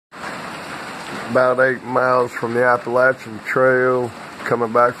About 8 miles from the Appalachian Trail,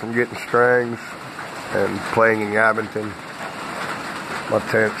 coming back from getting strings and playing in Abington. My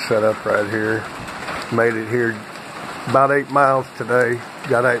tent's set up right here. Made it here about 8 miles today.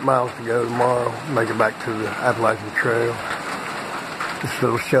 Got 8 miles to go tomorrow. Make it back to the Appalachian Trail. This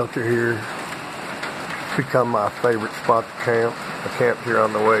little shelter here has become my favorite spot to camp. I camped here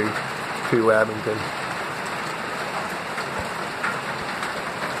on the way to Abington.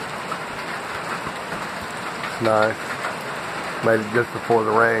 It's nice. Made it just before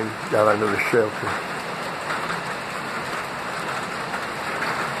the rain. Got under the shelter.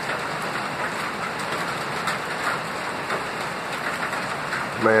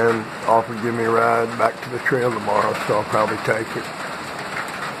 Man offered to give me a ride back to the trail tomorrow, so I'll probably take it.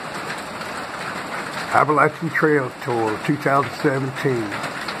 Appalachian Trail Tour 2017.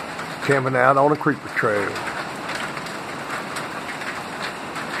 Camping out on a creeper trail.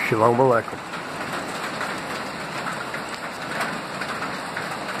 Shalom Aleichem.